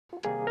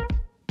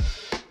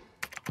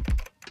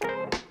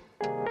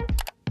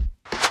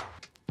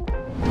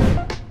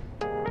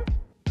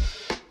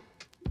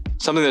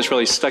Something that's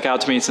really stuck out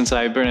to me since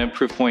I've been at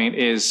Proofpoint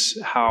is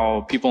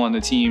how people on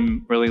the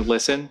team really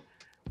listen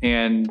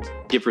and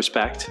give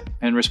respect.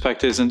 And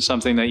respect isn't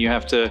something that you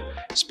have to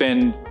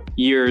spend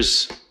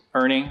years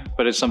earning,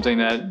 but it's something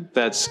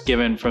that's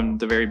given from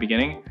the very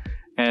beginning.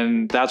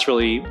 And that's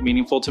really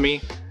meaningful to me,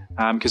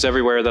 because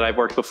everywhere that I've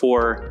worked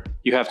before,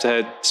 you have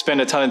to spend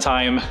a ton of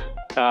time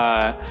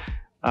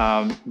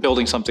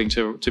building something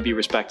to be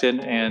respected.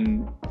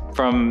 And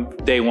from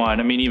day one,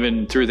 I mean,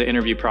 even through the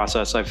interview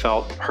process, I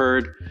felt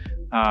heard,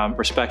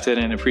 respected,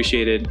 and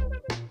appreciated